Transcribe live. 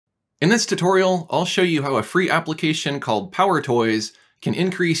In this tutorial, I'll show you how a free application called PowerToys can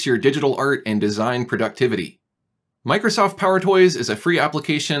increase your digital art and design productivity. Microsoft PowerToys is a free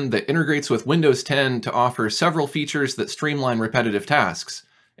application that integrates with Windows 10 to offer several features that streamline repetitive tasks,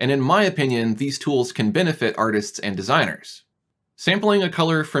 and in my opinion, these tools can benefit artists and designers. Sampling a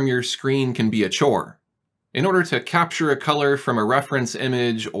color from your screen can be a chore. In order to capture a color from a reference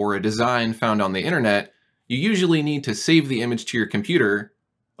image or a design found on the internet, you usually need to save the image to your computer,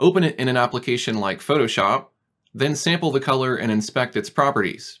 open it in an application like Photoshop, then sample the color and inspect its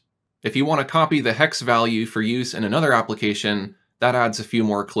properties. If you want to copy the hex value for use in another application, that adds a few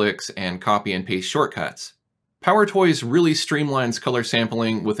more clicks and copy and paste shortcuts. PowerToys really streamlines color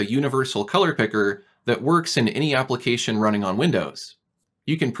sampling with a universal color picker that works in any application running on Windows.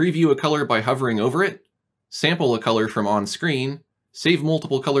 You can preview a color by hovering over it, sample a color from on screen, save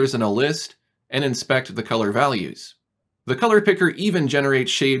multiple colors in a list, and inspect the color values. The color picker even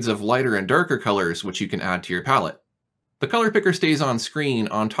generates shades of lighter and darker colors which you can add to your palette. The color picker stays on screen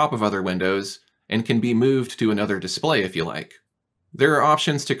on top of other windows and can be moved to another display if you like. There are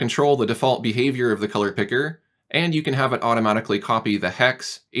options to control the default behavior of the color picker, and you can have it automatically copy the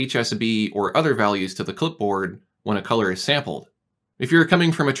hex, HSB, or other values to the clipboard when a color is sampled. If you're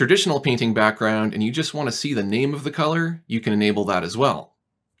coming from a traditional painting background and you just want to see the name of the color, you can enable that as well.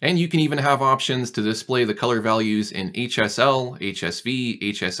 And you can even have options to display the color values in HSL, HSV,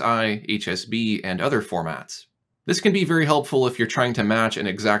 HSI, HSB, and other formats. This can be very helpful if you're trying to match an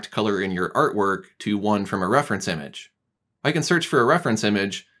exact color in your artwork to one from a reference image. I can search for a reference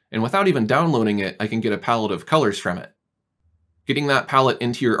image, and without even downloading it, I can get a palette of colors from it. Getting that palette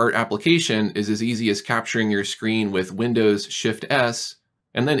into your art application is as easy as capturing your screen with Windows Shift-S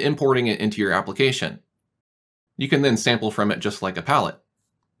and then importing it into your application. You can then sample from it just like a palette.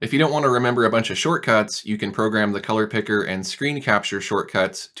 If you don't want to remember a bunch of shortcuts, you can program the color picker and screen capture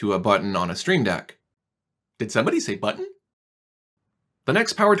shortcuts to a button on a Stream Deck. Did somebody say button? The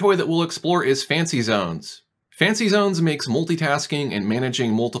next power toy that we'll explore is Fancy Zones. Fancy Zones makes multitasking and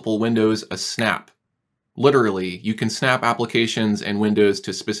managing multiple windows a snap. Literally, you can snap applications and windows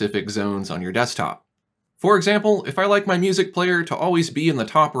to specific zones on your desktop. For example, if I like my music player to always be in the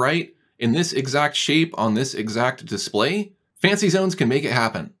top right, in this exact shape on this exact display, Fancy Zones can make it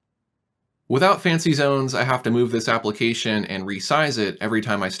happen. Without Fancy Zones, I have to move this application and resize it every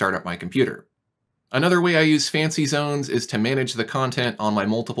time I start up my computer. Another way I use Fancy Zones is to manage the content on my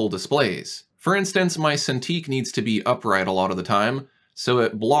multiple displays. For instance, my Cintiq needs to be upright a lot of the time, so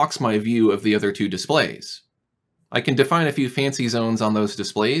it blocks my view of the other two displays. I can define a few Fancy Zones on those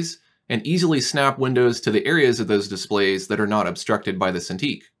displays and easily snap windows to the areas of those displays that are not obstructed by the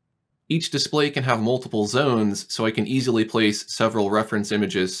Cintiq. Each display can have multiple zones, so I can easily place several reference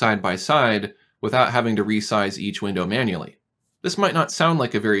images side by side without having to resize each window manually. This might not sound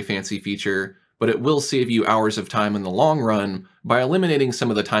like a very fancy feature, but it will save you hours of time in the long run by eliminating some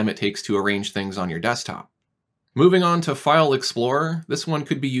of the time it takes to arrange things on your desktop. Moving on to File Explorer, this one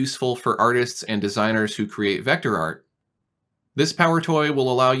could be useful for artists and designers who create vector art. This power toy will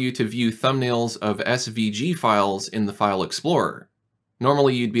allow you to view thumbnails of SVG files in the File Explorer.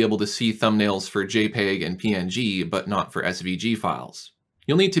 Normally you'd be able to see thumbnails for JPEG and PNG, but not for SVG files.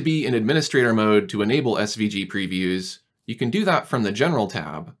 You'll need to be in administrator mode to enable SVG previews. You can do that from the General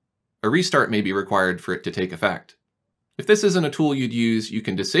tab. A restart may be required for it to take effect. If this isn't a tool you'd use, you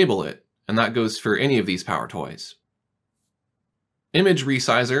can disable it, and that goes for any of these power toys. Image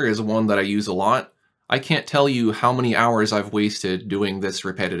Resizer is one that I use a lot. I can't tell you how many hours I've wasted doing this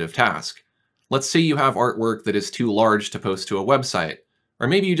repetitive task. Let's say you have artwork that is too large to post to a website, or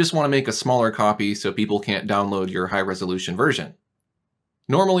maybe you just want to make a smaller copy so people can't download your high-resolution version.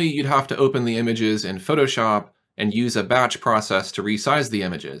 Normally, you'd have to open the images in Photoshop and use a batch process to resize the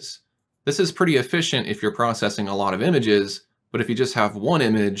images. This is pretty efficient if you're processing a lot of images, but if you just have one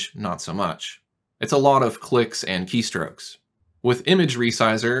image, not so much. It's a lot of clicks and keystrokes. With Image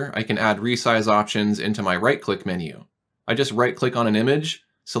Resizer, I can add resize options into my right-click menu. I just right-click on an image,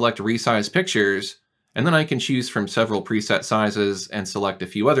 select Resize Pictures, and then I can choose from several preset sizes and select a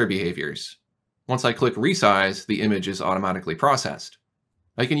few other behaviors. Once I click Resize, the image is automatically processed.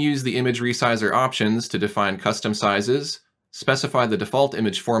 I can use the Image Resizer options to define custom sizes, specify the default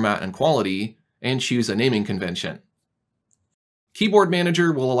image format and quality, and choose a naming convention. Keyboard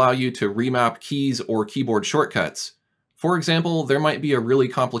Manager will allow you to remap keys or keyboard shortcuts. For example, there might be a really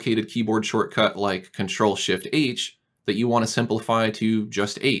complicated keyboard shortcut like Ctrl-Shift-H that you want to simplify to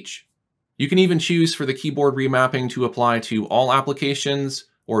just H. You can even choose for the keyboard remapping to apply to all applications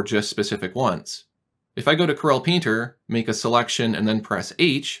or just specific ones. If I go to Corel Painter, make a selection, and then press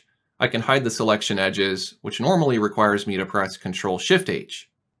H, I can hide the selection edges, which normally requires me to press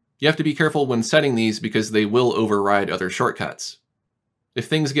Ctrl-Shift-H. You have to be careful when setting these because they will override other shortcuts. If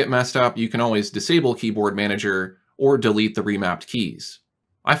things get messed up, you can always disable Keyboard Manager or delete the remapped keys.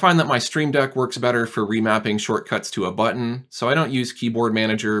 I find that my Stream Deck works better for remapping shortcuts to a button, so I don't use Keyboard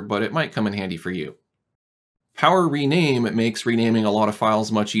Manager, but it might come in handy for you. Power Rename makes renaming a lot of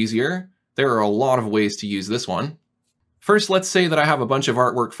files much easier. There are a lot of ways to use this one. First, let's say that I have a bunch of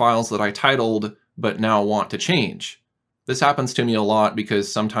artwork files that I titled, but now want to change. This happens to me a lot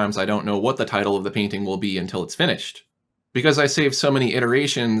because sometimes I don't know what the title of the painting will be until it's finished. Because I save so many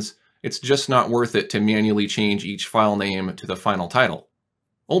iterations, it's just not worth it to manually change each file name to the final title.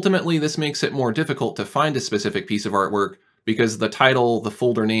 Ultimately, this makes it more difficult to find a specific piece of artwork because the title, the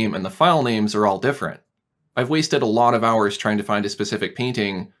folder name, and the file names are all different. I've wasted a lot of hours trying to find a specific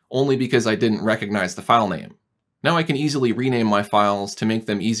painting only because I didn't recognize the file name. Now I can easily rename my files to make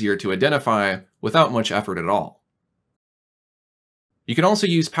them easier to identify without much effort at all. You can also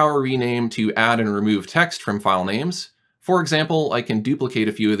use Power Rename to add and remove text from file names. For example, I can duplicate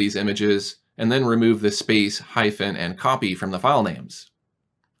a few of these images and then remove the space, hyphen, and copy from the file names.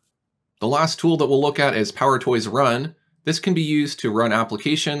 The last tool that we'll look at is PowerToys Run. This can be used to run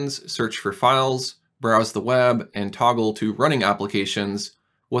applications, search for files, browse the web, and toggle to running applications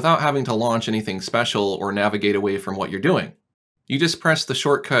without having to launch anything special or navigate away from what you're doing. You just press the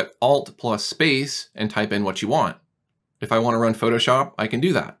shortcut Alt plus space and type in what you want. If I want to run Photoshop, I can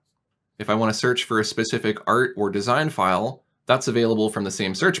do that. If I want to search for a specific art or design file, that's available from the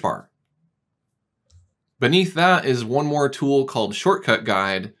same search bar. Beneath that is one more tool called Shortcut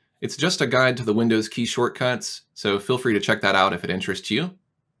Guide. It's just a guide to the Windows key shortcuts, so feel free to check that out if it interests you.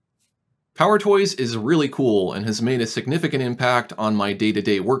 PowerToys is really cool and has made a significant impact on my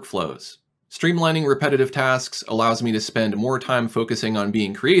day-to-day workflows. Streamlining repetitive tasks allows me to spend more time focusing on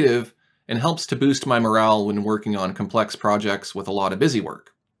being creative and helps to boost my morale when working on complex projects with a lot of busy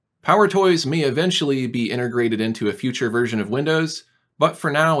work. PowerToys may eventually be integrated into a future version of Windows, but for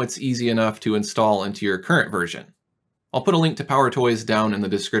now it's easy enough to install into your current version. I'll put a link to PowerToys down in the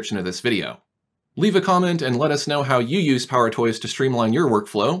description of this video. Leave a comment and let us know how you use PowerToys to streamline your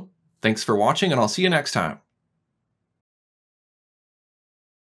workflow. Thanks for watching, and I'll see you next time.